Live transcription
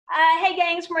Hey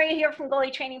gang, it's Maria here from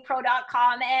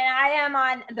GoalieTrainingPro.com, and I am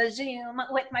on the Zoom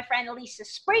with my friend Lisa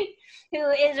Spreit, who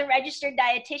is a registered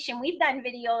dietitian. We've done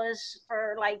videos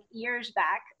for like years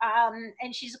back,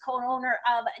 and she's a co-owner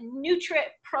of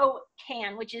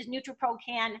NutriProCan, which is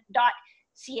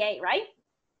nutriprocan.ca, right?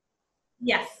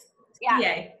 Yes.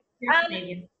 Yeah.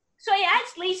 So I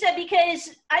asked Lisa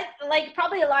because I like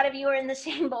probably a lot of you are in the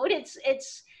same boat.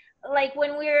 It's like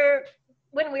when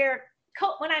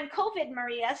I'm COVID,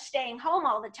 Maria, staying home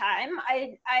all the time,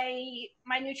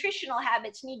 my nutritional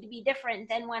habits need to be different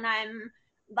than when I'm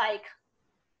like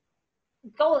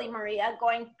goalie Maria,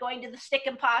 going to the stick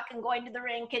and puck and going to the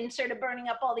rink and sort of burning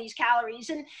up all these calories.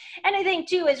 And I think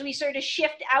too, as we sort of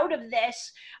shift out of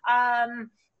this,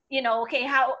 you know, okay,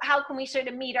 how can we sort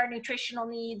of meet our nutritional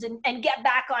needs and get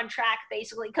back on track,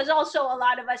 basically? Because also a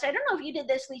lot of us, I don't know if you did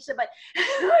this, Lisa, but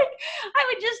like, I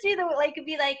would just do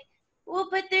be like, well,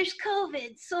 but there's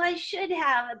COVID, so I should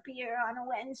have a beer on a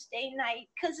Wednesday night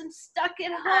because I'm stuck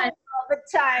at home all the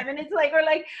time. And it's like, or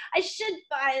like, I should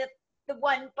buy the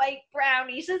one bite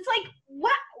brownies. It's like,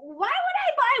 what? Why would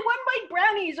I buy one bite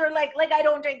brownies? Or like I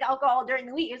don't drink alcohol during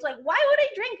the week. It's like, why would I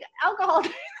drink alcohol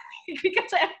during the week?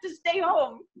 Because I have to stay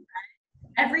home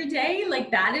every day. Like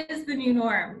that is the new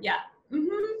norm. Yeah.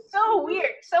 Mm-hmm. So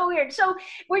weird. So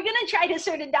we're going to try to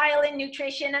sort of dial in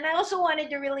nutrition. And I also wanted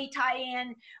to really tie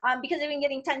in because I've been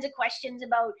getting tons of questions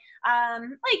about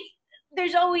like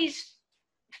there's always,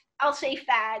 I'll say,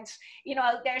 fads, you know,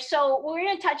 out there. So we're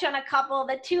going to touch on a couple.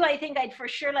 The two I think I'd for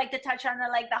sure like to touch on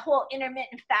are like the whole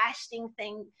intermittent fasting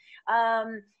thing,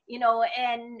 you know,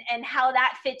 and how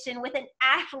that fits in with an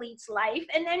athlete's life.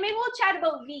 And then maybe we'll chat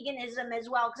about veganism as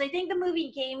well, because I think the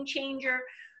movie Game Changer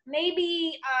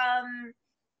maybe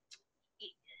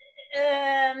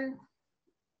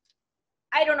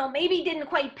I don't know, maybe didn't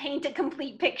quite paint a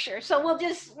complete picture. So we'll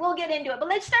get into it. But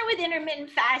let's start with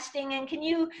intermittent fasting. And can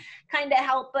you kind of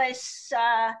help us,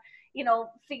 you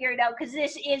know, figure it out? Because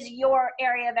this is your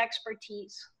area of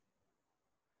expertise.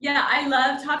 Yeah, I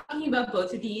love talking about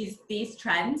both of these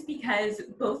trends because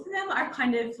both of them are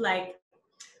kind of like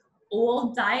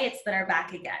old diets that are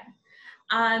back again.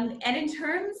 And in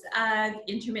terms of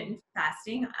intermittent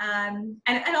fasting, and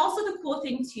also the cool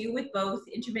thing too with both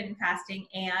intermittent fasting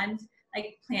and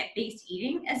like plant-based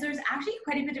eating is there's actually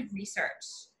quite a bit of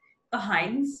research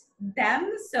behind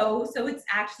them. So it's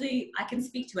actually, I can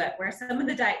speak to it, where some of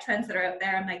the diet trends that are out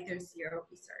there, I'm like, there's zero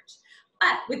research.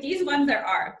 But with these ones, there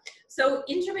are. So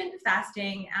intermittent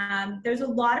fasting, there's a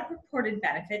lot of purported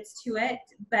benefits to it.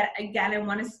 But again, I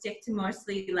want to stick to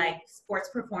mostly like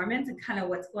sports performance and kind of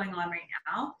what's going on right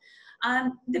now.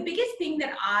 The biggest thing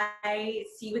that I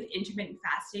see with intermittent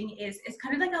fasting is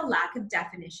kind of like a lack of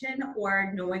definition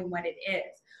or knowing what it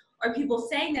is. Or people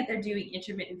saying that they're doing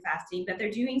intermittent fasting, but they're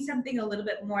doing something a little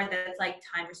bit more that's like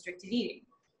time-restricted eating.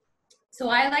 So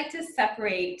I like to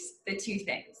separate the two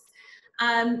things.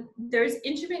 There's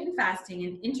intermittent fasting,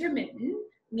 and intermittent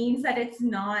means that it's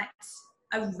not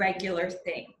a regular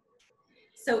thing.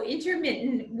 So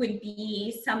intermittent would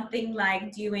be something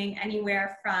like doing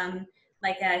anywhere from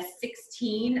like a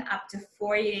 16 up to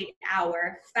 48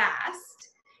 hour fast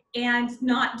and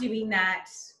not doing that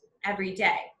every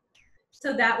day.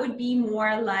 So that would be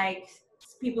more like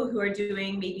people who are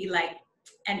doing maybe like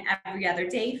an every other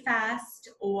day fast,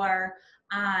 or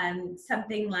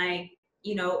something like,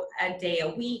 you know, a day a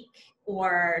week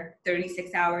or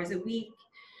 36 hours a week.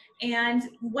 And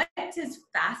what does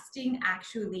fasting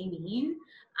actually mean?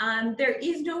 There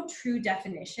is no true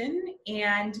definition,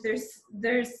 and there's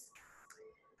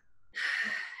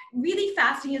really,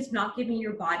 fasting is not giving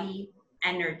your body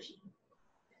energy.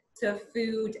 So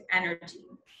food, energy.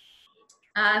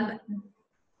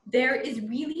 There is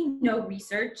really no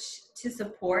research to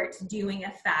support doing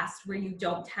a fast where you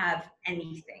don't have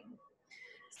anything.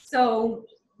 So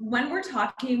when we're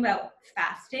talking about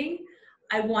fasting,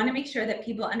 I want to make sure that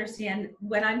people understand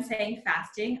when I'm saying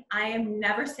fasting, I am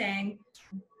never saying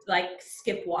like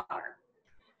skip water.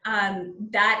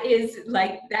 That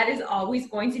is always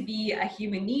going to be a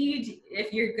human need.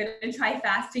 If you're going to try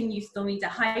fasting, you still need to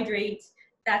hydrate.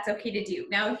 That's okay to do.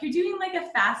 Now, if you're doing like a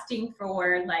fasting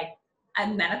for like a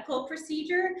medical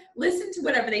procedure, listen to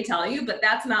whatever they tell you, but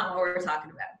that's not what we're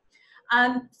talking about.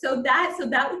 So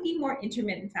that would be more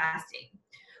intermittent fasting,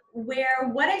 where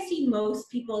what I see most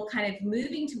people kind of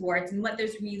moving towards, and what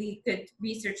there's really good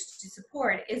research to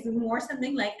support, is more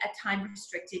something like a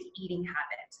time-restricted eating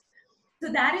habit.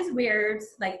 So that is where,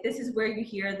 like, this is where you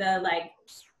hear the like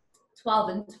 12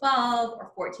 and 12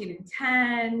 or 14 and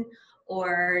 10,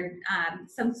 or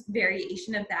some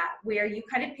variation of that, where you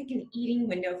kind of pick an eating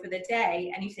window for the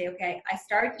day and you say, okay, I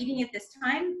start eating at this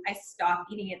time, I stop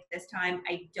eating at this time,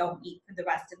 I don't eat for the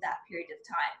rest of that period of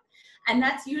time. And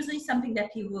that's usually something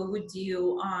that people would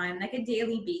do on like a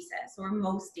daily basis or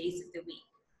most days of the week.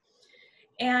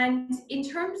 And in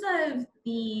terms of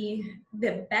the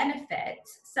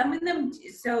benefits, some of them,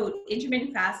 so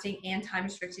intermittent fasting and time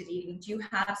restricted eating do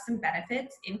have some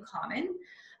benefits in common.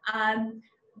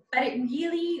 But it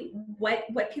really,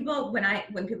 what people,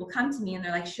 when people come to me and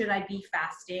they're like, should I be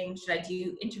fasting? Should I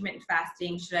do intermittent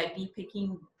fasting? Should I be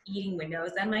picking eating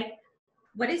windows? I'm like,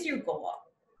 what is your goal?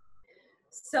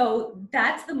 So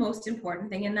that's the most important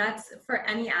thing. And that's for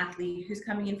any athlete who's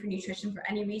coming in for nutrition for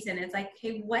any reason. It's like,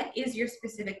 hey, what is your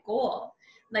specific goal?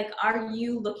 Like, are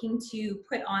you looking to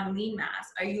put on lean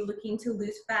mass? Are you looking to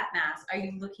lose fat mass? Are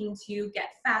you looking to get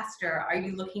faster? Are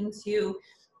you looking to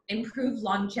improve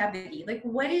longevity? Like,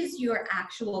 what is your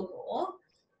actual goal?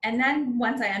 And then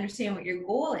once I understand what your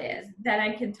goal is, then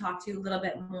I can talk to you a little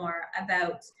bit more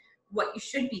about what you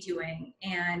should be doing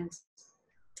and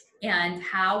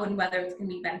how and whether it's going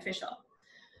to be beneficial.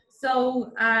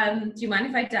 So do you mind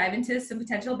if I dive into some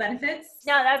potential benefits?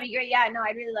 No, that'd be great. Yeah, no,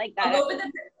 I'd really like that. I'll go over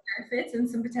the benefits and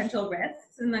some potential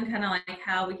risks, and then kind of like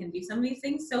how we can do some of these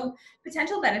things. So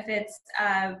potential benefits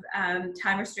of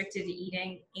time restricted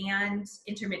eating and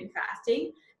intermittent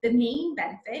fasting. The main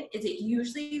benefit is it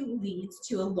usually leads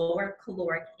to a lower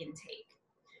caloric intake.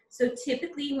 So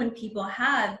typically when people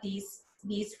have these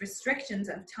restrictions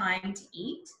of time to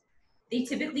eat, they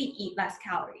typically eat less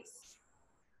calories.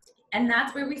 And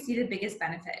that's where we see the biggest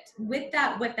benefit. With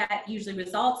that, what that usually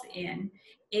results in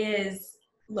is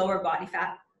lower body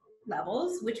fat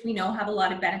levels, which we know have a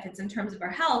lot of benefits in terms of our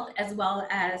health as well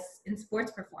as in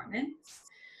sports performance.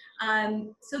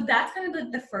 So that's kind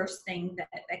of the first thing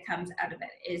that comes out of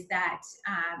it is that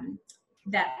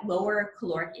that lower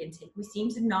caloric intake. We seem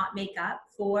to not make up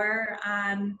for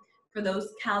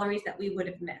those calories that we would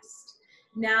have missed.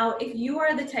 Now, if you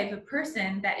are the type of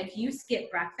person that if you skip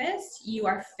breakfast, you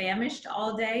are famished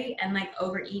all day and like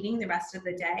overeating the rest of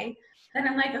the day, then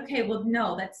I'm like, okay, well,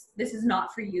 no, this is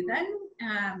not for you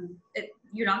then.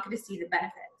 You're not going to see the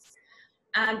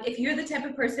benefits. If you're the type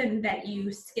of person that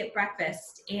you skip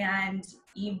breakfast and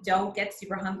you don't get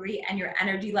super hungry and your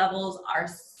energy levels are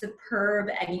superb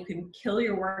and you can kill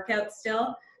your workout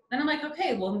still, then I'm like,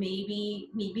 okay, well, maybe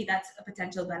that's a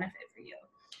potential benefit for you.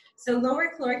 So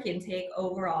lower caloric intake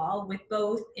overall with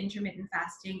both intermittent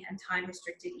fasting and time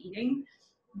restricted eating,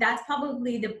 that's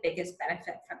probably the biggest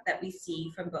benefit that we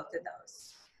see from both of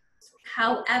those.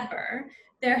 However,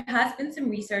 there has been some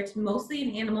research, mostly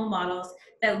in animal models,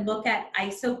 that look at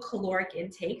isocaloric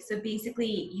intake. So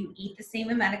basically you eat the same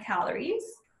amount of calories.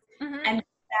 And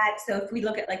so if we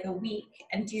look at like a week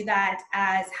and do that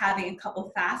as having a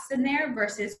couple fasts in there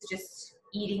versus just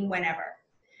eating whenever.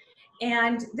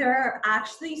 And there are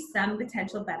actually some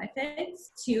potential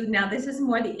benefits to, now this is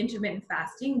more the intermittent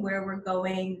fasting where we're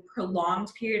going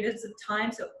prolonged periods of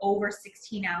time, so over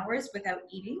 16 hours without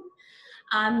eating.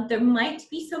 There might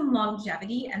be some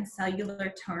longevity and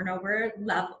cellular turnover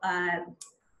level,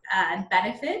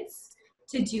 benefits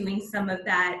to doing some of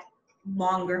that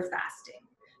longer fasting.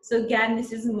 So again,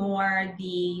 this is more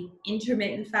the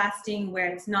intermittent fasting where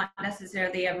it's not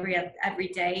necessarily every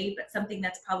day, but something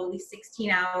that's probably 16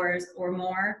 hours or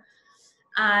more,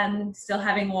 still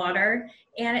having water.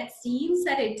 And it seems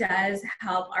that it does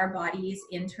help our bodies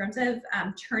in terms of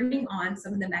turning on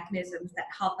some of the mechanisms that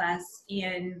help us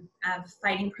in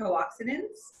fighting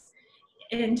pro-oxidants,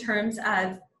 in terms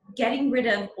of getting rid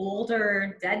of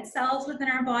older dead cells within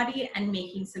our body and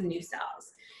making some new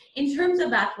cells. In terms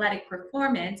of athletic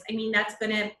performance, I mean, that's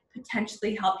going to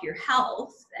potentially help your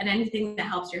health, and anything that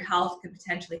helps your health could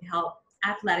potentially help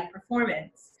athletic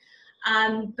performance.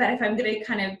 But if I'm going to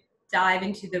kind of dive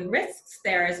into the risks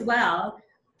there as well,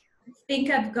 think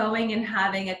of going and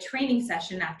having a training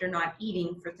session after not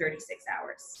eating for 36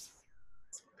 hours.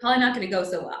 Probably not going to go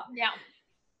so well. Yeah.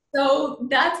 So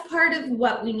that's part of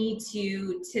what we need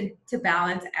to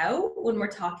balance out when we're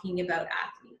talking about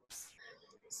athletes.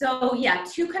 So yeah,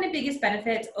 two kind of biggest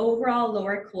benefits, overall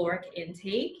lower caloric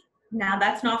intake. Now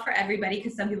that's not for everybody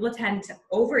because some people tend to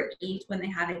overeat when they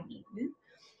haven't eaten.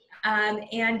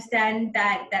 And then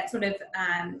that sort of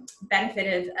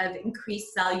benefit of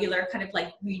increased cellular kind of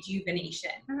like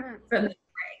rejuvenation from the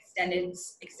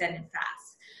extended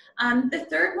fast. The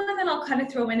third one that I'll kind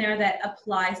of throw in there that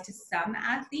applies to some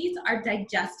athletes are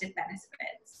digestive benefits.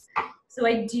 So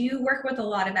I do work with a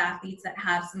lot of athletes that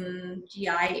have some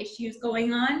GI issues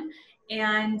going on,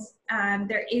 And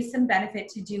there is some benefit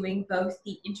to doing both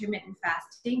the intermittent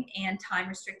fasting and time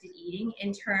restricted eating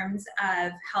in terms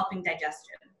of helping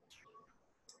digestion.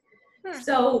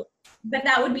 So, but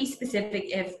that would be specific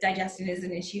if digestion is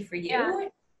an issue for you. Yeah.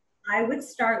 I would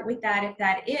start with that. If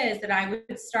that is, then I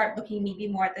would start looking maybe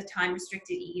more at the time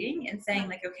restricted eating and saying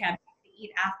like, okay, I'm going to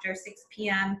eat after 6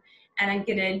 p.m. and I'm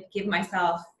going to give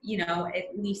myself, you know,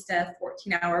 at least a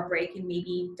 14-hour break and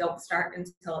maybe don't start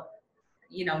until,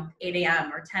 you know, 8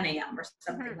 a.m. or 10 a.m. or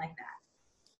something like that.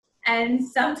 And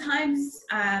sometimes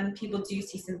people do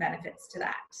see some benefits to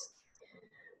that.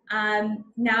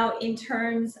 Now, in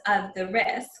terms of the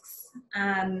risks,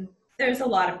 there's a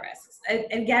lot of risks.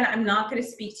 Again, I'm not going to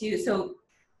speak to, so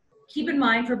keep in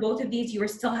mind for both of these, you are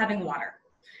still having water.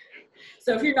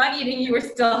 So if you're not eating, you are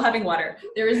still having water.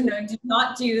 There is no, do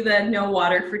not do the no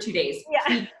water for 2 days.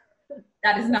 Yeah.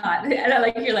 That is not,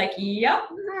 like you're like, yep.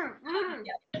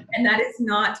 Yep. And that is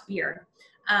not beer.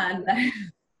 No.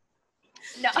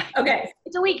 Okay.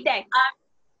 It's a weekday.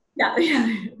 Yeah.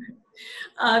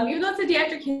 Even though it's a day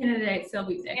after Canada Day, it's still a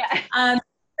weekday. Yeah.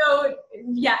 So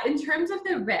yeah, in terms of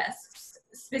the risks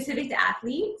specific to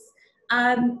athletes,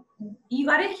 you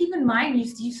got to keep in mind,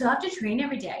 you still have to train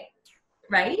every day,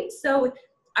 right? So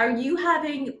are you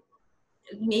having,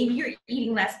 maybe you're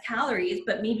eating less calories,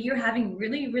 but maybe you're having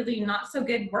really, really not so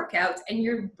good workouts and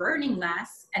you're burning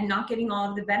less and not getting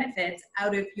all of the benefits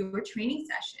out of your training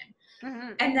session.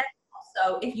 And then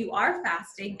also, if you are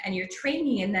fasting and you're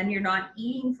training and then you're not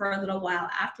eating for a little while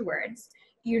afterwards,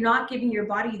 you're not giving your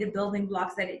body the building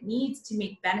blocks that it needs to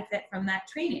make benefit from that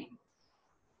training.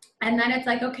 And then it's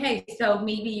like, okay, so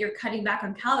maybe you're cutting back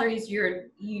on calories,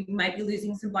 you might be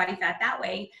losing some body fat that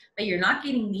way, but you're not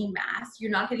getting lean mass, you're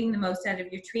not getting the most out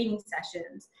of your training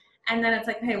sessions. And then it's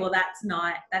like, hey, well, that's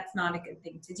not a good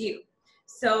thing to do.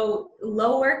 So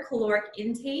lower caloric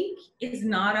intake is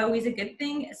not always a good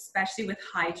thing, especially with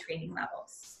high training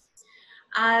levels.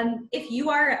 If you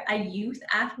are a youth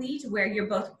athlete where you're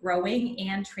both growing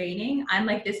and training, I'm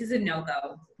like, this is a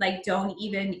no-go. Like,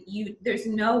 there's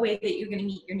no way that you're going to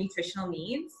meet your nutritional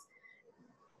needs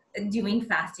doing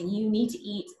fasting. You need to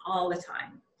eat all the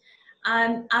time.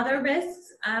 Other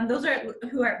risks, those are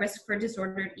who are at risk for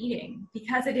disordered eating,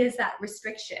 because it is that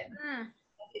restriction.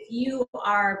 If you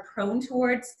are prone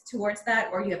towards that,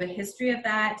 or you have a history of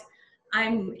that,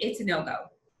 it's a no-go.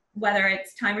 Whether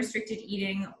it's time restricted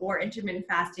eating or intermittent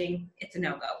fasting, it's a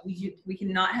no-go. We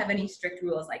cannot have any strict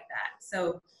rules like that.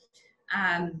 So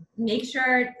make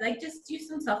sure, like, just do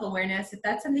some self-awareness. If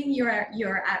that's something you're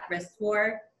at risk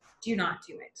for, do not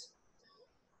do it.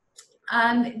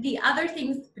 The other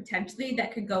things potentially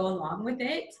that could go along with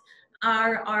it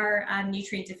are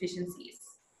nutrient deficiencies.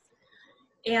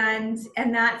 And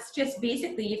that's just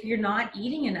basically, if you're not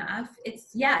eating enough, it's,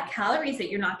 yeah, calories that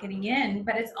you're not getting in,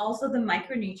 but it's also the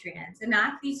micronutrients. And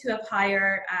athletes who have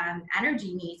higher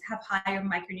energy needs have higher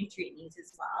micronutrient needs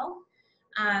as well.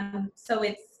 So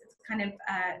it's kind of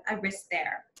a risk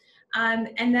there.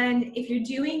 And then if you're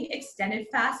doing extended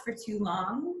fast for too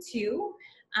long too,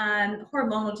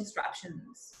 hormonal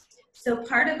disruptions. So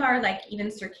part of our, like, even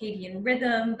circadian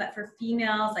rhythm, but for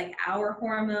females, like, our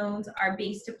hormones are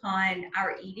based upon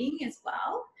our eating as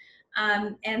well.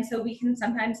 And so we can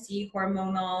sometimes see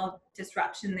hormonal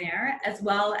disruption there, as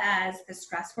well as the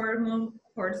stress hormone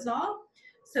cortisol.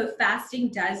 So fasting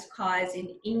does cause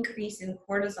an increase in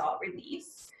cortisol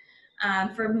release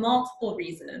for multiple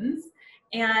reasons.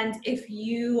 And if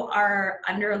you are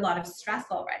under a lot of stress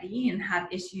already and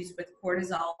have issues with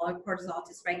cortisol or cortisol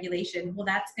dysregulation, well,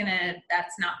 that's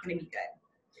not gonna be good.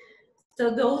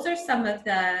 So those are some of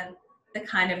the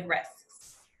kind of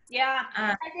risks. Yeah,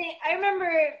 I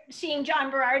remember seeing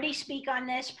John Berardi speak on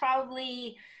this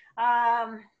probably,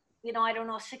 you know, I don't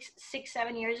know,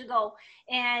 6-7 years ago,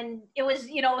 and it was,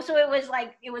 you know, so it was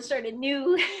like, it was sort of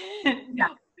new. Yeah.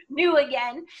 New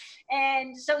again.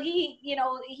 And so he, you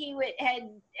know,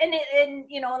 and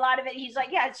you know, a lot of it, he's like,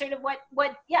 yeah, it's sort of what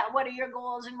are your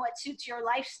goals and what suits your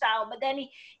lifestyle. But then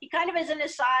he kind of, as an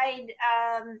aside,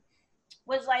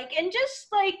 was like, and just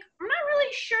like, I'm not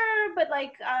really sure, but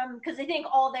like, because I think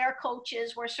all their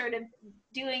coaches were sort of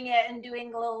doing it and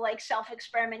doing a little like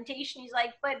self-experimentation. He's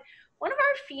like, but one of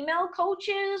our female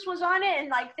coaches was on it and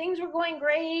like things were going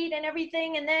great and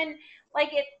everything. And then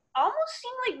like it almost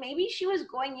seemed like maybe she was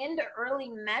going into early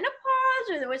menopause,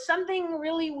 or there was something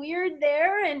really weird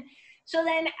there. And so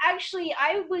then actually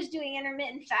I was doing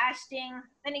intermittent fasting.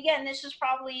 And again, this was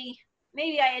probably,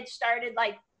 maybe I had started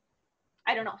like,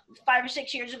 I don't know, 5 or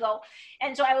 6 years ago.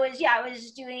 And so I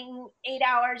was doing 8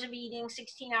 hours of eating,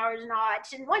 16 hours not.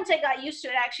 And once I got used to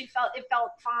it, it felt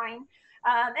fine.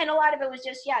 And a lot of it was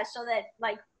just, so that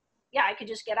like yeah, I could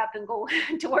just get up and go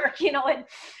to work,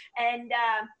 and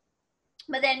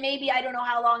but then maybe, I don't know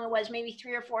how long it was, maybe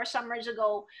 3 or 4 summers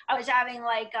ago, I was having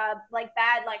like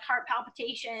bad like heart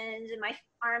palpitations, and my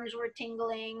arms were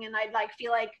tingling, and I'd like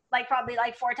feel like probably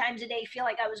like 4 times a day feel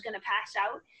like I was going to pass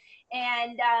out.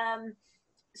 And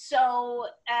so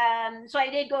I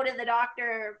did go to the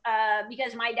doctor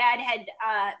because my dad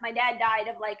died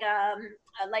of like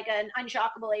an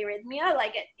unshockable arrhythmia.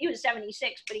 Like he was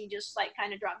 76, but he just like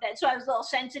kind of dropped dead. So I was a little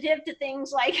sensitive to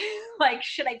things like like,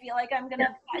 should I feel like I'm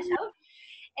gonna pass out?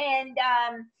 And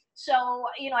so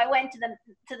I went to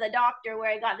the doctor, where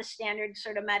I got the standard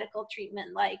sort of medical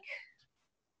treatment, like,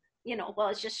 well,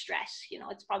 it's just stress,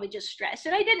 it's probably just stress.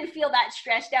 And I didn't feel that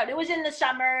stressed out. It was in the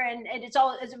summer, and it's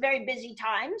a very busy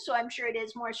time, so I'm sure it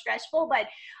is more stressful, but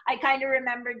I kind of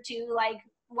remembered too, like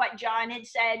what John had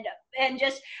said, and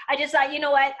I just thought, you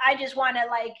know what, I just want to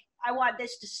I want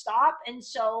this to stop. And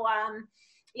so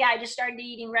yeah, I just started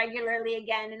eating regularly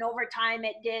again, and over time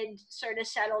it did sort of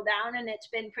settle down, and it's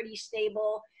been pretty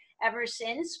stable ever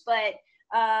since. But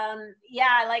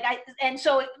yeah, like and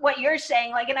so what you're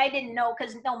saying, like, and I didn't know,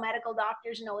 because no medical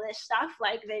doctors know this stuff,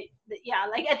 like yeah,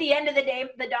 like at the end of the day,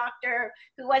 the doctor,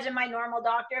 who wasn't my normal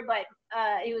doctor, but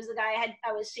he was the guy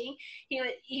I was seeing,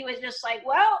 he was just like,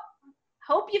 well,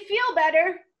 hope you feel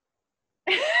better.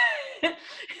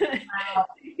 Wow.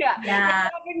 Yeah. Yeah. They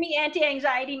offered me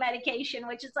anti-anxiety medication,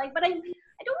 which is like, but I don't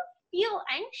feel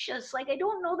anxious. Like, I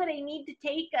don't know that I need to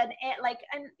take and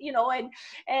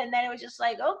then it was just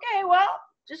like, okay, well,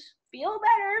 just feel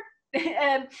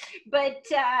better. But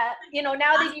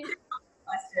now that you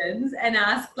questions and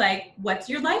ask, like, what's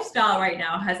your lifestyle right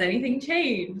now? Has anything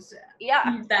changed?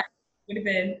 Yeah. That would have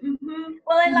been.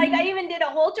 Well, and like I even did a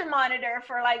Holter monitor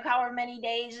for like however many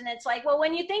days, and it's like, well,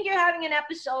 when you think you're having an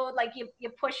episode, like you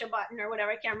push a button or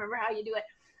whatever, I can't remember how you do it.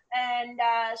 And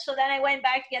so then I went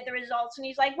back to get the results, and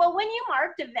he's like, well, when you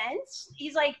marked events,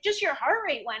 he's like, just your heart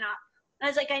rate went up. And I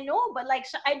was like, I know, but like,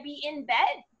 so I'd be in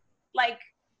bed, like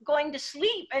going to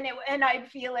sleep, and I'd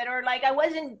feel it, or like I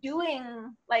wasn't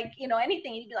doing like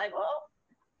anything. He'd be like, well,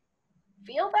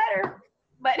 feel better.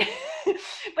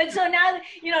 But so now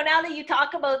that you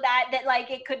talk about that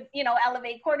like it could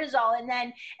elevate cortisol, and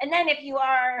then if you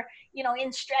are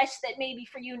in stress that maybe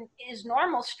for you is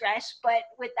normal stress, but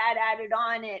with that added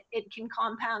on, it can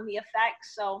compound the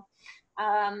effects. So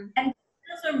and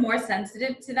also more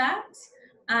sensitive to that.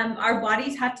 Our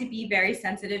bodies have to be very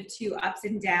sensitive to ups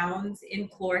and downs in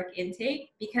caloric intake,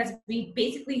 because we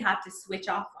basically have to switch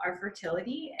off our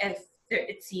fertility if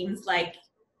it seems like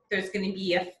there's going to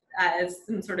be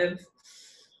some sort of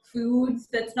foods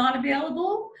that's not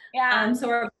available. Yeah. So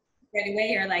right away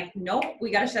you're like, nope, we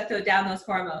got to shut down those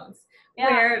hormones. Yeah.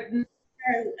 Where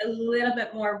they're a little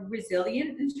bit more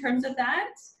resilient in terms of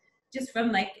that, just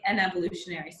from like an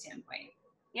evolutionary standpoint.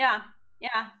 Yeah.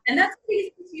 Yeah. And that's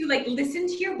basically like, listen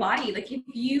to your body. Like if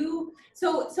you,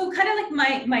 so kind of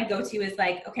like my go-to is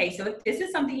like, okay, so if this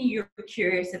is something you're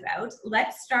curious about,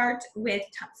 let's start with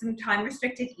some time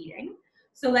restricted eating.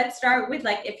 So let's start with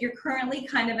like, if you're currently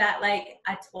kind of at like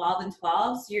a 12 and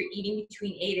 12, so you're eating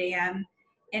between 8 a.m.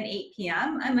 and 8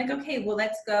 p.m. I'm like, okay, well,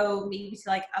 let's go maybe to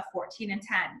like a 14 and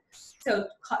 10. So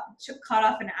cut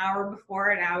off an hour before,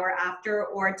 an hour after,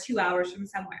 or 2 hours from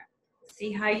somewhere.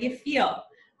 See how you feel.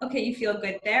 Okay, you feel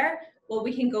good there? Well,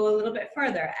 we can go a little bit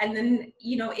further. And then,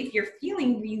 if you're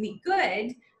feeling really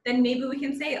good, then maybe we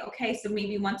can say, okay, so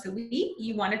maybe once a week,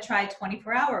 you want to try a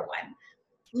 24-hour one.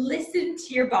 Listen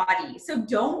to your body. So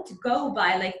don't go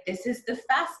by like, this is the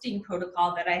fasting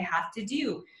protocol that I have to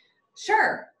do.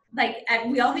 Sure, like,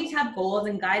 and we all need to have goals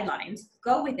and guidelines.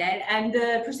 Go with it. And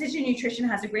the Precision Nutrition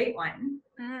has a great one.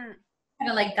 Kind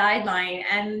of like guideline,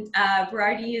 and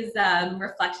Berardi's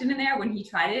reflection in there when he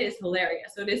tried it is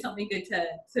hilarious. So it is something good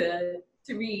to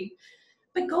read.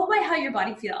 But go by how your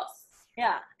body feels.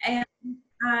 Yeah. And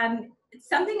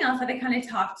something else that I kind of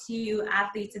talk to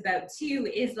athletes about too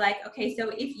is like, okay, so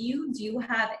if you do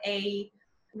have a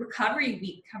recovery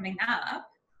week coming up,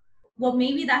 well,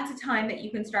 maybe that's a time that you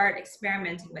can start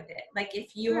experimenting with it. Like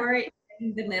if you're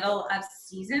in the middle of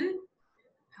season,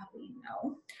 probably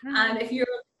no. If you're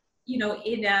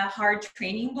in a hard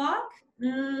training block,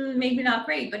 maybe not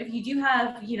great. But if you do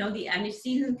have, the end of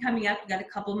season coming up, you got a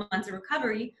couple months of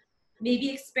recovery, maybe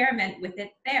experiment with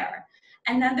it there.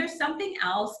 And then there's something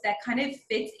else that kind of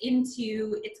fits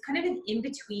into, it's kind of an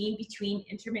in-between between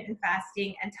intermittent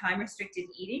fasting and time-restricted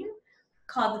eating,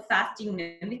 called the fasting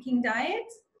mimicking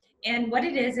diet. And what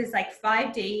it is like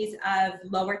 5 days of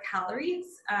lower calories,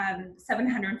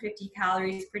 750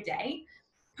 calories per day.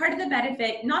 Part of the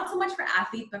benefit, not so much for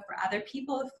athletes, but for other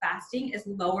people of fasting, is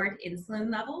lowered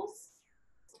insulin levels.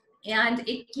 And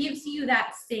it gives you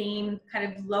that same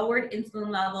kind of lowered insulin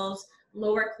levels,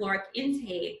 lower caloric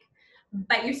intake,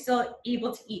 but you're still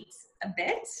able to eat a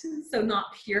bit, so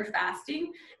not pure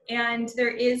fasting. And there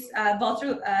is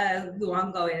Walter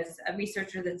Luongo is a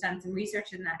researcher that's done some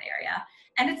research in that area.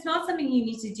 And it's not something you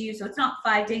need to do. So it's not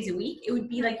 5 days a week. It would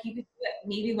be like you could do it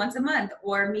maybe once a month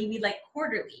or maybe like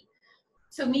quarterly.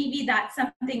 So maybe that's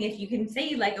something if you can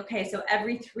say like, okay, so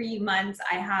every 3 months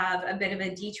I have a bit of a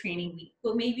detraining week.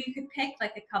 Well, maybe you could pick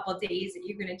like a couple days that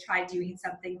you're going to try doing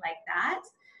something like that.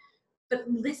 But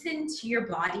listen to your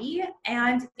body.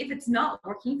 And if it's not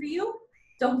working for you,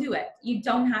 don't do it. You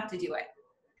don't have to do it.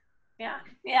 Yeah.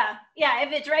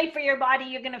 If it's right for your body,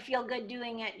 you're going to feel good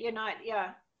doing it. You're not,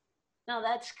 No,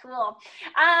 that's cool.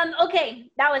 Okay,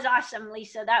 that was awesome,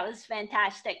 Lisa. That was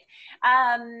fantastic.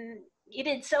 You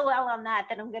did so well on that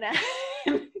I'm gonna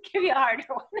give you a harder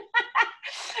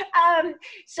one.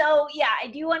 So yeah, I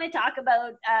do want to talk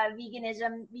about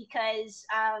veganism because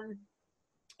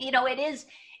it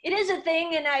is a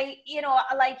thing, and I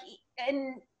like,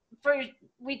 and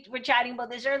we were chatting about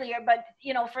this earlier, but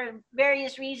for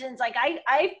various reasons, like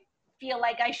I feel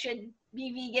like I should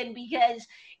be vegan because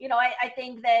I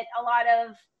think that a lot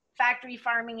of factory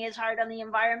farming is hard on the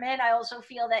environment. I also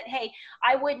feel that, hey,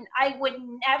 I would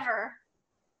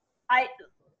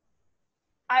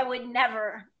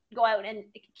never go out and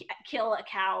kill a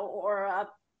cow or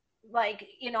I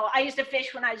used to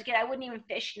fish when I was a kid. I wouldn't even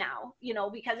fish now,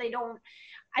 because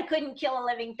I couldn't kill a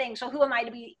living thing. So who am I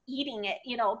to be eating it,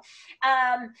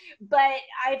 but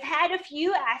I've had a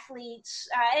few athletes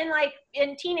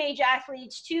and teenage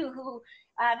athletes too, who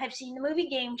have seen the movie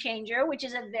Game Changer, which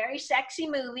is a very sexy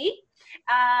movie.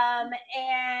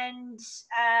 And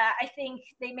I think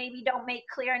they maybe don't make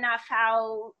clear enough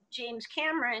how James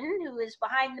Cameron, who is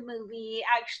behind the movie,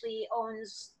 actually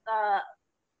owns,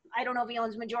 I don't know if he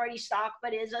owns majority stock,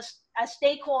 but is a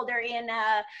stakeholder in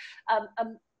a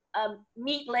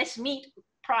meatless meat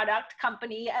product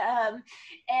company.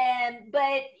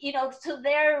 So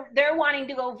they're wanting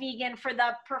to go vegan for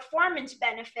the performance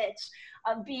benefits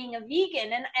of being a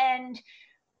vegan. And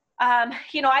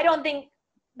I don't think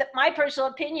that, my personal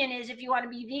opinion is, if you want to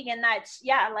be vegan, that's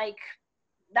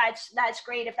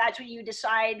great if that's what you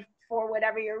decide for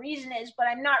whatever your reason is. But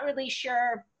I'm not really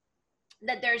sure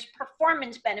that there's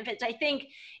performance benefits. I think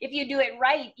if you do it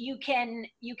right, you can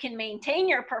maintain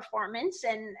your performance,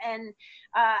 and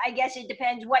I guess it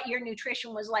depends what your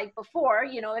nutrition was like before.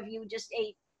 If you just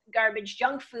ate garbage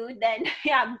junk food, then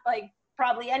yeah, like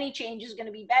probably any change is going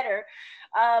to be better.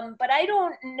 But I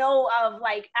don't know of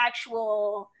like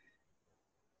actual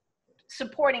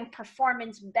supporting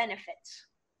performance benefits.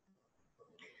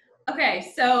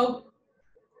 Okay, so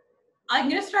I'm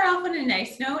going to start off on a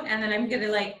nice note, and then I'm going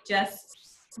to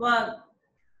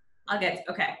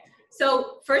okay.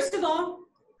 So first of all,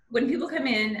 when people come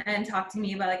in and talk to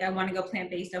me about like, I want to go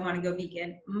plant-based, I want to go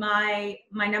vegan, my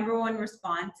number one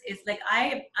response is like,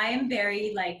 I am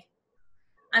very like,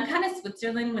 I'm kind of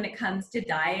Switzerland when it comes to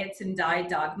diets and diet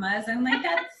dogmas. I'm like,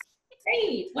 that's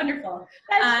great, wonderful.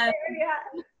 That's fair,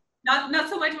 yeah. Not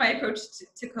so much my approach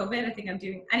to COVID. I think I'm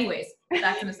doing, anyways,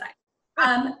 that's an aside.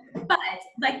 But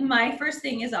like my first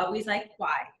thing is always like,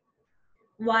 why,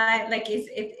 like, is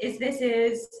this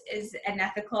an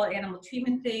ethical animal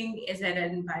treatment thing? Is it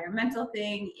an environmental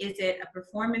thing? Is it a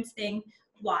performance thing?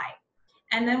 Why?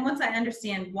 And then once I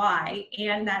understand why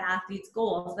and that athlete's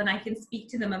goals, then I can speak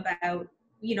to them about,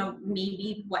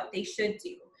 maybe what they should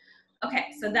do. Okay,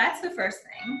 so that's the first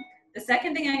thing. The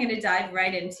second thing I'm going to dive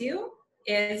right into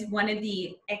is one of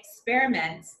the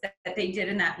experiments that they did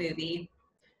in that movie,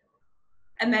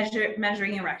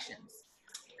 measuring erections.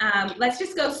 Let's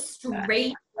just go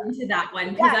straight into that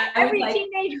one. Yeah, every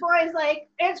teenage boy is like,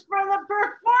 it's for the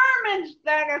performance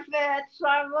benefits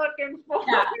I'm looking for.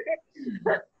 Yeah.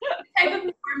 What type of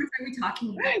performance are we talking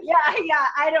about? Yeah.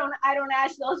 I don't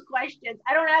ask those questions.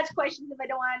 I don't ask questions if I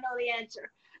don't want to know the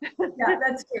answer. Yeah,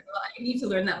 that's true. I need to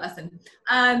learn that lesson.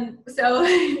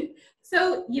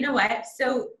 So you know what?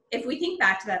 So if we think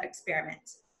back to that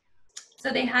experiment, so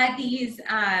they had these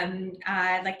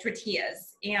like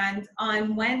tortillas, and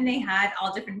on one they had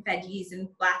all different veggies and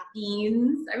black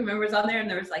beans. I remember it was on there, and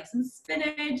there was like some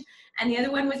spinach, and the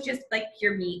other one was just like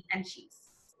pure meat and cheese.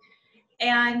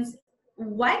 And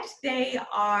what they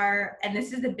are, and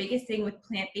this is the biggest thing with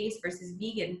plant-based versus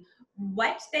vegan,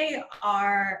 what they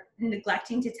are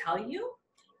neglecting to tell you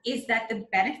is that the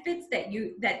benefits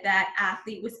that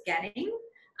athlete was getting,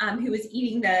 who was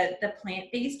eating the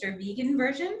plant-based or vegan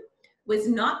version, was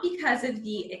not because of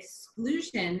the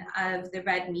exclusion of the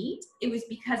red meat. It was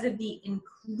because of the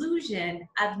inclusion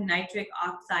of nitric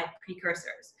oxide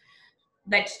precursors,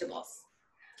 vegetables.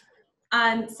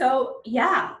 So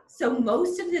yeah, so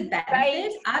most of the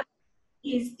benefit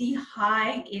is the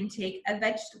high intake of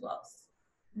vegetables.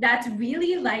 That's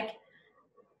really like,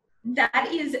 that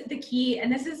is the key.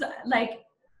 And this is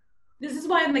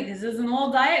why I'm like, this is an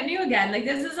old diet new again. Like,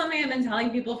 this is something I've been telling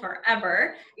people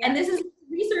forever. Yeah. And this is,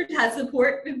 research has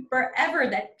supported forever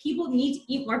that people need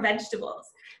to eat more vegetables.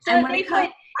 So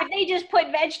if they just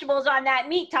put vegetables on that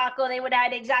meat taco, they would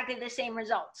have exactly the same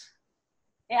results.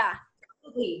 Yeah.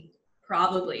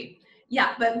 Probably.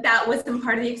 Yeah, but that wasn't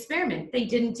part of the experiment. They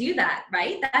didn't do that,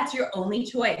 right? That's your only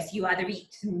choice. You either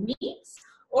eat meat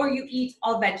or you eat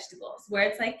all vegetables, where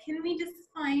it's like, can we just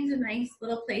find a nice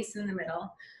little place in the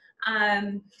middle?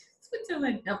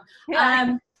 Switzerland, no.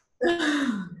 Yeah.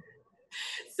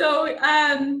 So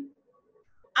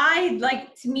I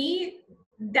like, to me,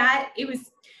 that it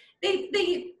was,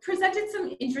 they presented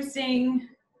some interesting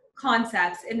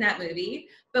concepts in that movie,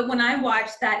 but when I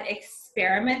watched that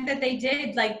experiment that they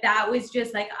did, like, that was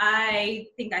just like, I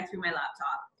think I threw my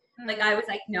laptop. Like, I was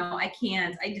like, no, I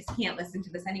just can't listen to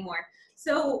this anymore.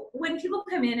 So when people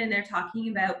come in and they're talking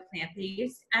about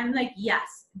plant-based, I'm like,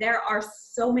 yes, there are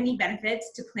so many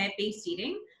benefits to plant-based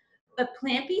eating, but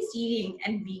plant-based eating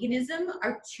and veganism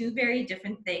are two very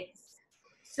different things.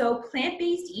 So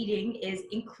plant-based eating is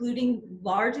including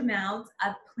large amounts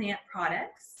of plant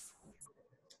products.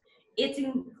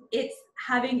 It's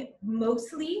having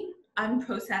mostly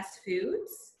unprocessed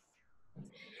foods,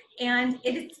 and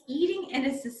it's eating in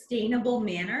a sustainable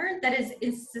manner that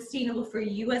is sustainable for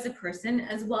you as a person,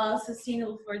 as well as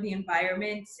sustainable for the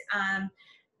environment.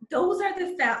 Those are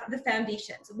the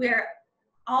foundations. Where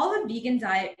all the vegan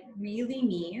diet really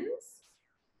means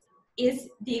is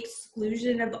the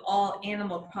exclusion of all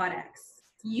animal products.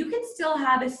 You can still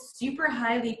have a super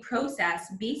highly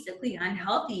processed, basically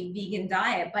unhealthy vegan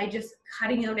diet by just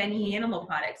cutting out any animal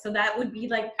products. So that would be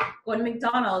like going to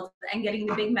McDonald's and getting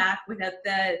the Big Mac without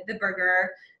the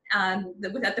burger,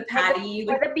 without the patty.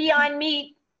 Or the Beyond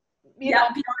Meat.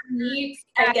 Beyond Meat,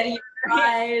 and getting your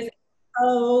fries,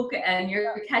 Coke, and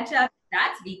your ketchup.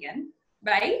 That's vegan,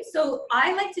 right? So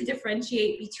I like to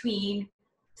differentiate between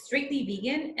strictly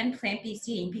vegan and plant-based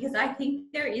eating, because I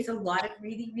think there is a lot of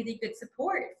really, really good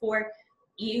support for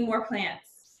eating more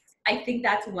plants. I think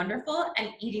that's wonderful, and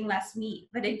eating less meat,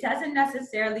 but it doesn't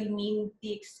necessarily mean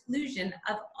the exclusion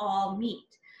of all meat.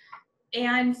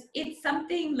 And it's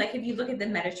something like, if you look at the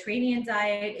Mediterranean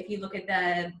diet, if you look at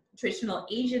the traditional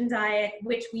Asian diet,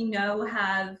 which we know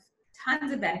have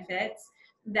tons of benefits,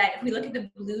 that if we look at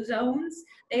the blue zones,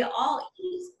 they all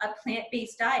eat a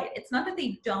plant-based diet. It's not that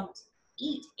they don't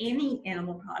eat any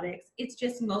animal products, it's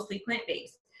just mostly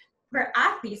plant-based. For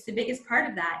athletes, the biggest part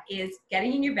of that is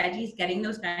getting in your veggies, getting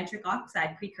those nitric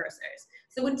oxide precursors.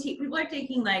 So when people are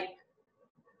taking like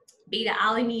beta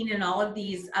alanine and all of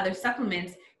these other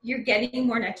supplements, you're getting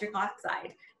more nitric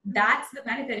oxide. That's the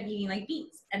benefit of eating like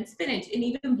beets and spinach, and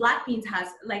even black beans has,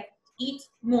 like, eat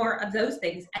more of those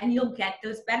things and you'll get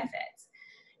those benefits.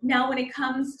 Now, when it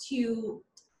comes to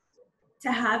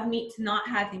have meat, to not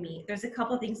have the meat, there's a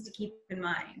couple things to keep in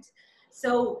mind.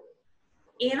 So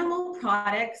animal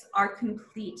products are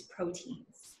complete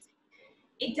proteins.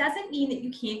 It doesn't mean that you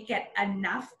can't get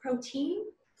enough protein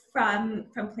from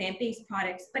plant-based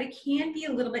products, but it can be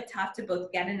a little bit tough to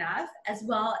both get enough as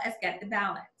well as get the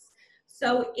balance.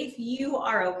 So if you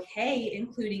are okay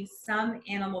including some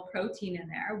animal protein in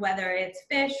there, whether it's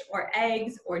fish or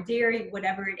eggs or dairy,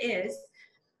 whatever it is,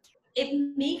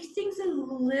 it makes things a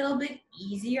little bit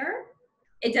easier.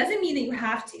 It doesn't mean that you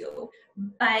have to,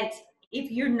 but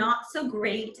if you're not so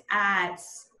great at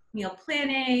meal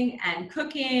planning and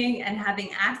cooking and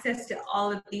having access to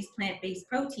all of these plant-based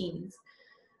proteins,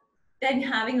 then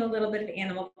having a little bit of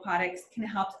animal products can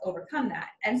help to overcome that.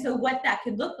 And so what that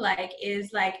could look like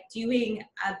is like doing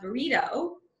a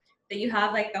burrito that you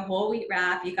have like the whole wheat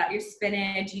wrap, you got your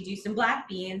spinach, you do some black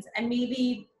beans, and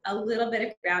maybe a little bit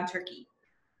of ground turkey.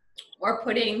 Or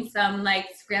putting some like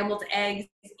scrambled eggs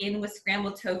in with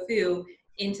scrambled tofu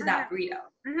into that burrito.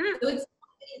 Mm-hmm. So it's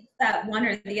that one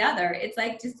or the other. It's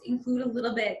like, just include a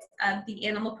little bit of the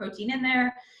animal protein in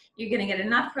there. You're going to get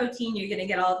enough protein. You're going to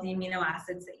get all of the amino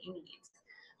acids that you need.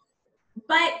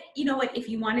 But you know what, if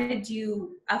you want to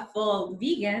do a full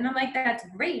vegan, I'm like, that's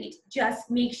great. Just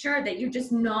make sure that you're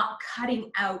just not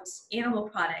cutting out animal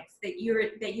products, that you're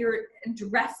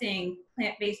addressing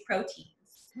plant-based proteins.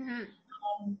 Mm-hmm.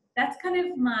 That's kind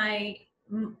of my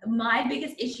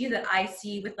biggest issue that I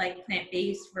see with like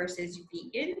plant-based versus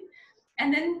vegan.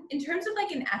 And then in terms of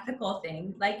like an ethical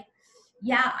thing, like,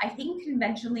 yeah, I think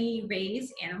conventionally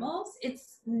raised animals,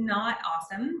 it's not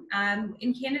awesome.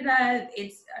 In Canada,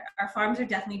 our farms are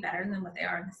definitely better than what they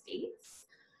are in the States.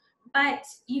 But,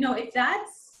 you know, if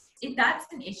that's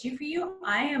an issue for you,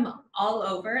 I am all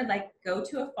over, like, go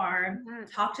to a farm,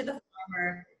 talk to the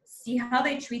farmer, see how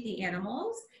they treat the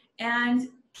animals. And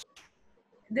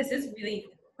this is really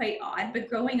quite odd, but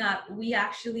growing up, we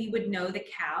actually would know the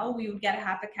cow. We would get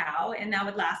half a cow, and that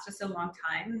would last us a long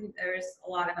time. There's a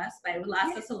lot of us, but it would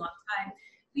last us a long time.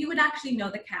 We would actually know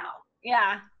the cow.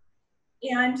 Yeah.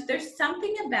 And there's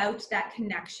something about that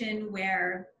connection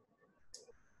where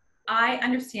I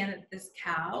understand that this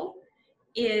cow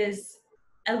is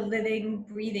a living,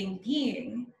 breathing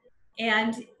being,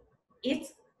 and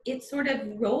its sort of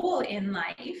role in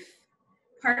life,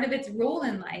 part of its role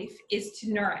in life is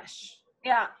to nourish.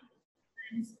 Yeah.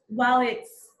 And while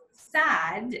it's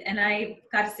sad, and I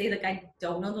got to say, like, I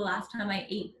don't know the last time I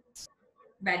ate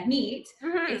red meat, it's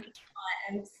not,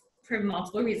 and for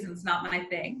multiple reasons, not my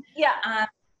thing. Yeah.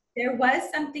 There was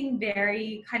something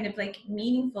very kind of like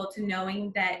meaningful to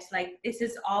knowing that, like, this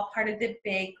is all part of the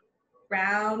big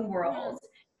brown world,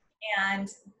 and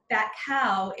that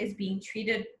cow is being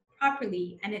treated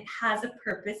properly, and it has a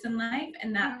purpose in life,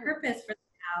 and that purpose for the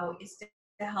cow is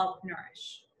to help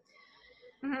nourish.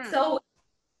 So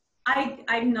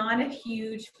I'm not a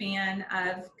huge fan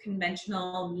of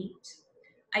conventional meat.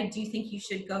 I do think you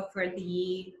should go for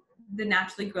the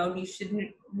naturally grown. You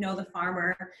should know the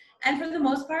farmer, and for the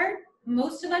most part,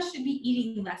 most of us should be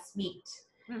eating less meat.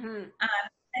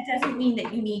 That doesn't mean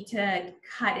that you need to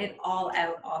cut it all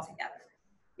out altogether.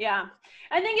 Yeah,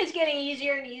 I think it's getting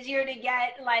easier and easier to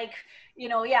get, like, you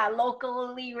know,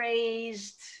 locally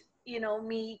raised, you know,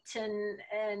 meat,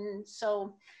 and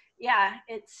so yeah,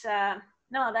 it's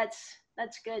no,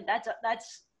 that's good.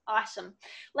 That's awesome.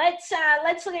 Let's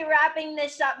look at wrapping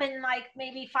this up in like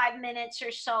maybe 5 minutes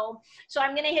or so. So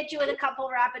I'm gonna hit you with a couple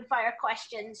rapid fire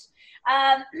questions,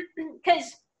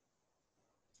 because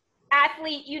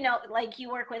athlete, you know, like, you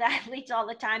work with athletes all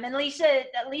the time, and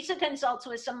Lisa consults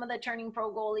with some of the turning pro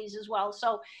goalies as well.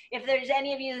 So if there's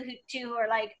any of you who are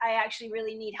like, I actually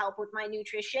really need help with my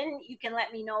nutrition, you can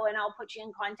let me know, and I'll put you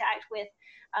in contact with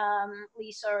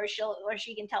Lisa, or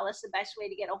she can tell us the best way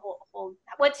to get a hold.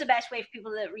 What's the best way for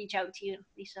people to reach out to you,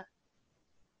 Lisa?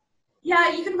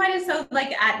 Yeah, you can find us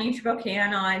like at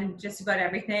NutriBoCan on just about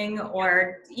everything,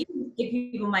 or you can give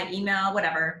people my email,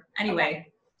 whatever.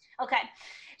 Anyway. Okay.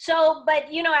 So,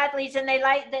 but you know, athletes, and they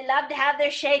love to have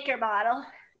their shaker bottle,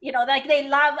 you know, like they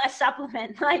love a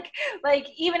supplement, like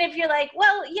even if you're like,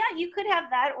 well, yeah, you could have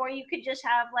that, or you could just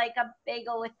have like a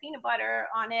bagel with peanut butter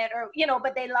on it, or, you know,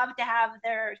 but they love to have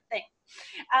their thing.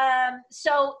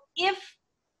 So if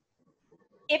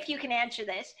you can answer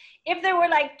this, if there were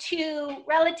like two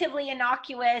relatively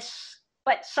innocuous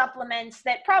but supplements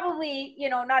that probably, you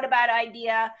know, not a bad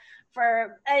idea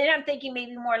for, and I'm thinking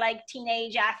maybe more like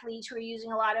teenage athletes who are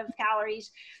using a lot of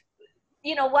calories,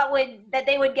 you know, that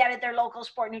they would get at their local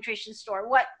sport nutrition store,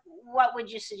 what would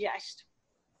you suggest?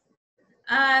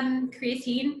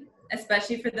 Creatine,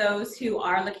 especially for those who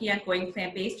are looking at going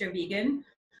plant-based or vegan.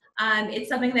 It's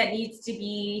something that needs to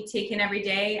be taken every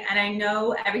day. And I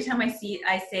know every time I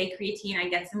say creatine, I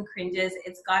get some cringes.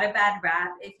 It's got a bad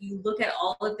rap. If you look at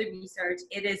all of the research,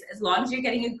 it is, as long as you're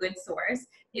getting a good source,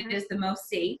 it is the most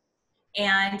safe.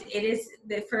 And it is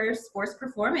for sports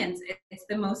performance, it's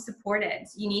the most supported.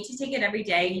 You need to take it every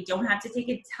day. You don't have to take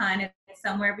a ton. It's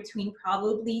somewhere between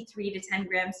probably 3 to 10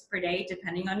 grams per day,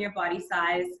 depending on your body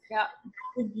size. Yeah.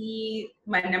 That would be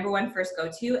my number one first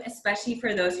go-to, especially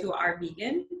for those who are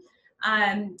vegan.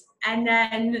 And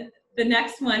then the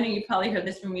next one, and you probably heard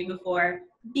this from me before,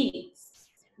 beets.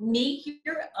 Make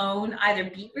your own either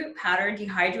beetroot powder,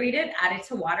 dehydrate it, add it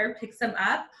to water, pick some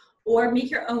up, or make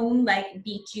your own like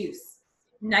beet juice.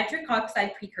 Nitric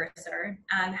oxide precursor,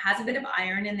 has a bit of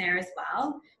iron in there as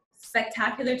well.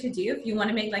 Spectacular to do if you want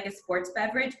to make like a sports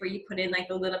beverage where you put in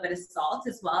like a little bit of salt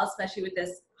as well, especially with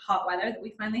this hot weather that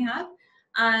we finally have.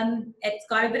 It's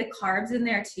got a bit of carbs in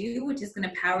there too, which is going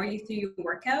to power you through your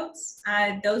workouts.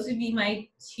 Those would be my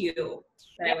two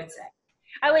that I would say.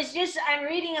 I'm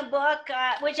reading a book,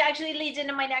 which actually leads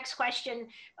into my next question.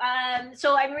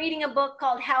 So I'm reading a book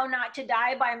called How Not to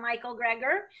Die by Michael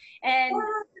Greger. And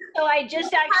so I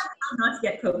just actually... How not to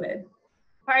get COVID.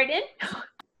 Pardon?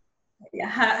 Yeah,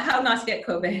 how not to get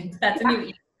COVID. That's a new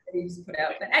ebook that he just put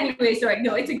out. But anyway, sorry,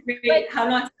 no, it's a great, how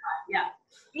not to die, yeah.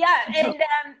 Yeah, and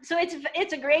so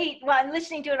it's a great, well, I'm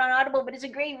listening to it on Audible, but it's a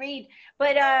great read.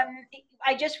 But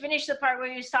I just finished the part where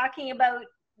he was talking about,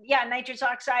 nitrous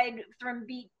oxide from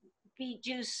beet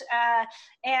juice,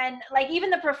 and like even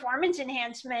the performance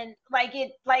enhancement,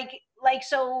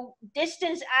 so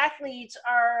distance athletes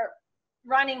are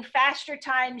running faster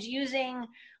times using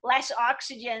less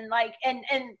oxygen, like, and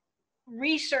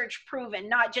research proven,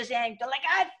 not just anecdotal, like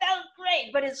I felt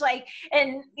great, but it's like,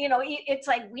 and you know, it's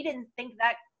like, we didn't think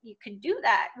that you could do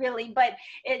that really, but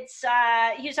it's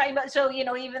he was talking about, so you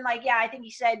know, even like, yeah, I think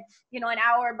he said, you know, an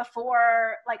hour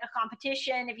before like a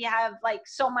competition, if you have like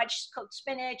so much cooked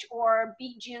spinach or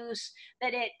beet juice,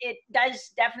 that it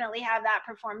does definitely have that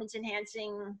performance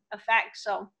enhancing effect.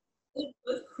 So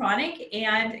both chronic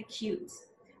and acute.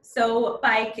 So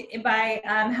by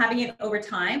having it over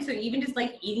time, so even just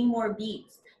like eating more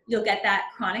beets, you'll get that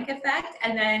chronic effect.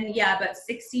 And then, yeah, about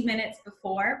 60 minutes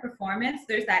before performance,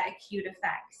 there's that acute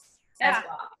effect as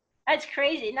well. That's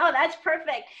crazy. No, that's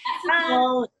perfect.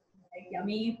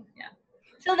 Yummy. Yeah.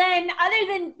 So then, other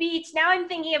than beets, now I'm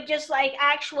thinking of just like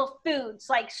actual foods,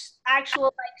 like actual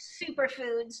like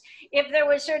superfoods. If there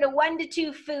was sort of 1 to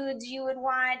 2 foods you would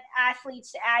want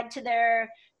athletes to add to their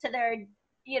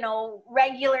you know,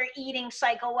 regular eating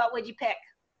cycle, what would you pick?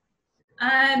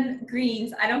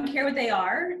 Greens. I don't care what they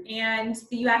are, and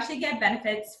you actually get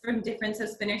benefits from different. So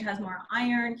spinach has more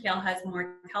iron, kale has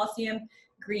more calcium.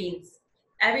 Greens.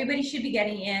 Everybody should be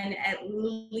getting in at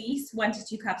least 1 to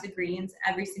 2 cups of greens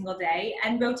every single day,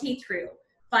 and rotate through.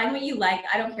 Find what you like.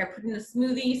 I don't care. Put in a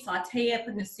smoothie, saute it,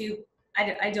 put in a soup.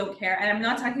 I don't care. And I'm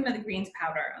not talking about the greens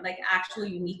powder. Like,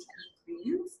 actually, you need to eat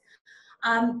greens.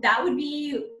 That would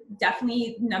be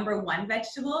definitely number 1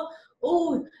 vegetable.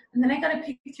 Oh, and then I got to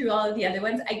pick through all of the other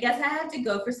ones. I guess I have to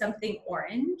go for something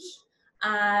orange,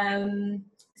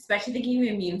 especially thinking of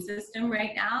the immune system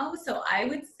right now. So I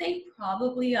would say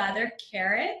probably either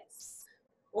carrots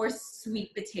or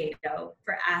sweet potato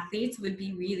for athletes would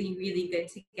be really, really good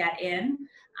to get in.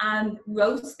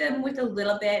 Roast them with a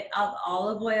little bit of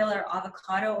olive oil or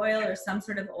avocado oil or some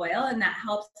sort of oil, and that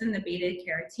helps in the beta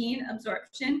carotene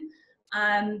absorption.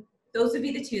 Those would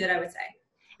be the 2 that I would say.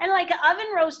 And like oven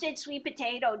roasted sweet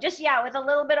potato, just, yeah, with a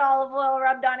little bit of olive oil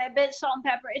rubbed on it, a bit of salt and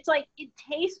pepper. It's like, it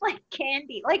tastes like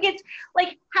candy. Like, it's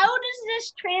like, how does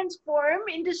this transform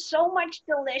into so much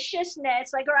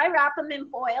deliciousness? Like, or I wrap them in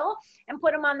foil and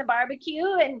put them on the barbecue,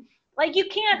 and like, you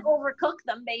can't overcook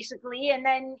them basically. And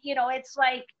then, you know, it's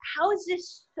like, how is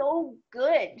this so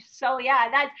good? So yeah,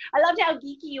 I loved how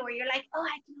geeky you were. You're like, oh,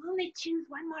 I can only choose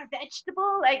 1 more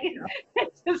vegetable. Like,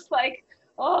 it's just like,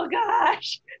 oh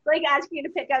gosh, like asking you to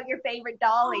pick out your favorite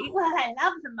dolly. Well, I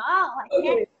love them all.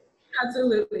 Okay.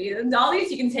 Absolutely. The dollies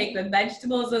you can take, the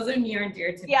vegetables, those are near and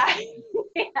dear to me. Yeah.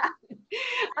 Yeah.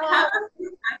 I have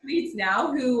athletes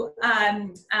now who,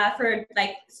 for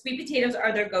like, sweet potatoes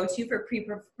are their go-to for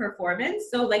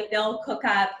pre-performance. So like, they'll cook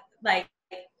up like,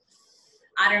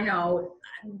 I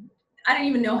don't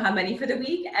even know how many for the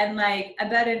week, and like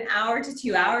about an hour to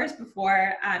 2 hours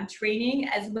before training,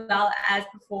 as well as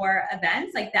before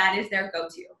events, like that is their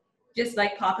go-to. Just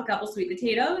like pop a couple sweet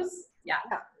potatoes. Yeah.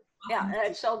 Yeah,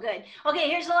 that's so good. Okay,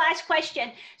 here's the last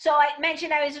question. So I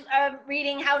mentioned I was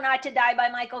reading How Not to Die by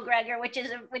Michael Greger, which is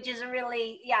a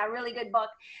really, really good book,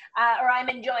 or I'm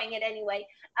enjoying it anyway.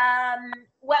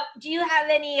 What do you have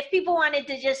any, if people wanted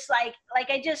to just like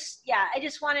I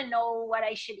just want to know what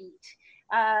I should eat.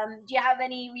 Do you have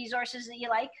any resources that you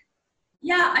like?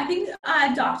 Yeah, I think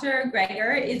Dr.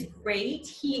 Greger is great.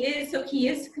 He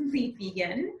is complete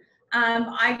vegan.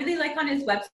 I really like on his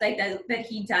website that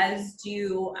he does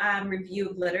do review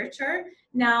of literature.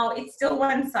 Now, it's still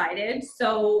one-sided,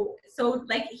 so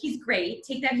like, he's great.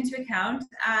 Take that into account.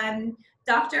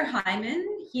 Dr. Hyman,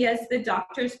 he has the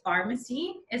Doctor's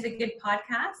Pharmacy, is a good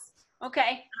podcast.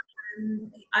 Okay.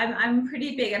 I'm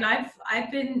pretty big, and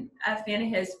I've been a fan of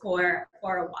his for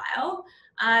a while.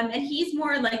 And he's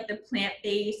more like the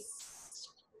plant-based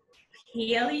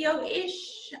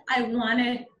paleo-ish. I want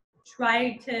to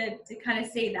try to kind of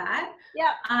say that.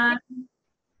 Yeah.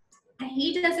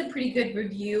 He does a pretty good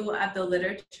review of the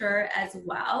literature as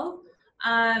well.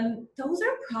 Those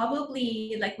are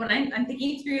probably, like, when I'm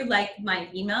thinking through like my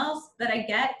emails that I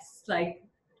get, like,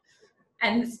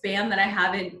 and the spam that I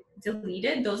haven't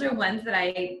deleted, those are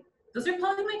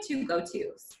probably my 2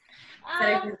 go-tos.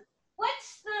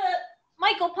 What's the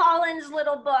Michael Pollan's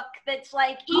little book that's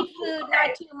like, eat food,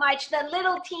 not too much, the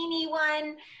little teeny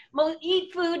one,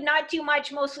 eat food, not too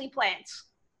much, mostly plants?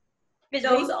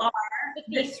 Those are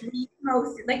the 3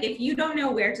 most, like, if you don't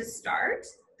know where to start,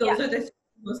 those are the 3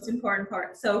 most important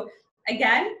parts. So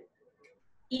again,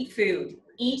 eat food,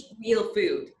 eat real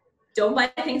food. Don't buy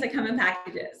things that come in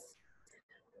packages.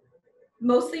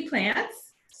 Mostly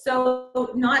plants.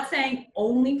 So not saying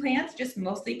only plants, just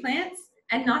mostly plants,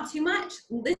 and not too much.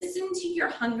 Listen to your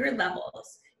hunger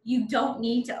levels. You don't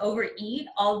need to overeat,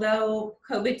 although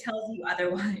COVID tells you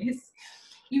otherwise.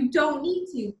 You don't need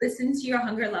to listen to your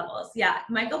hunger levels. Yeah,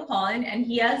 Michael Pollan, and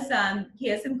he has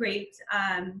some great.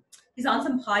 He's on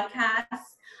some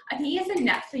podcasts. I think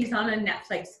he's on a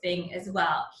Netflix thing as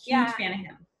well. Huge Yeah. fan of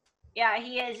him. Yeah,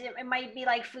 he is. It might be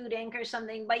like Food Inc. or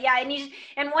something. But yeah,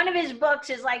 and one of his books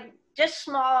is like just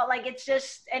small, like it's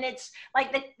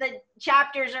like the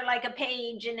chapters are like a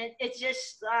page, and it's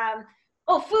just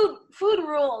food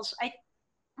rules. I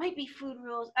might be Food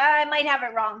Rules. I might have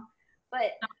it wrong,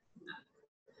 but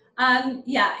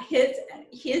yeah, his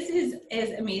is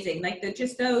amazing. Like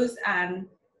just those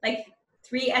like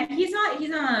three, and he's not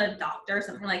a doctor or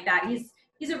something like that.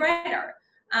 He's a writer.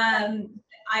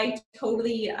 I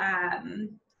totally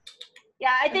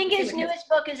yeah, I think his newest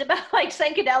book is about like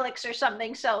psychedelics or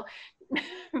something. So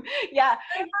yeah,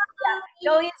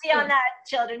 go easy on that,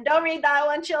 children. Don't read that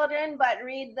one, children, but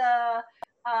read the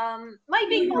might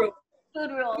be called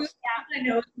Food Rules. Yeah, I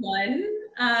know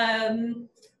one.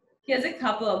 He has a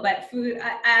couple, but food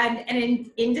and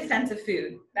in defense of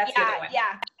food. That's the other one.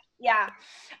 Yeah.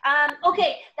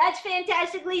 Okay, that's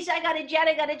fantastic, Lisa. I got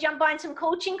to jump on some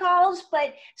coaching calls,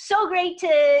 but so great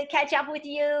to catch up with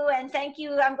you, and thank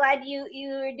you. I'm glad you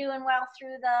were doing well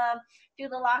through the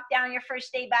lockdown, your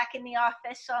first day back in the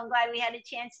office. So I'm glad we had a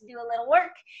chance to do a little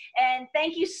work. And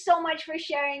thank you so much for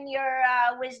sharing your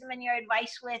wisdom and your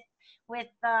advice with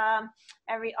all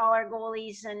our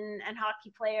goalies and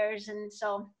hockey players. And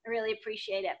so I really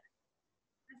appreciate it.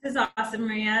 This is awesome,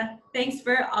 Maria. Thanks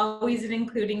for always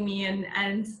including me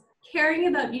and caring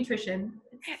about nutrition.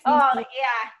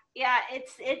 Yeah,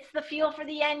 it's the fuel for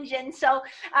the engine. So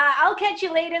I'll catch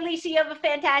you later, Lisa. You have a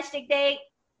fantastic day.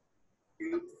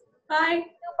 Bye.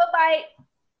 Bye-bye.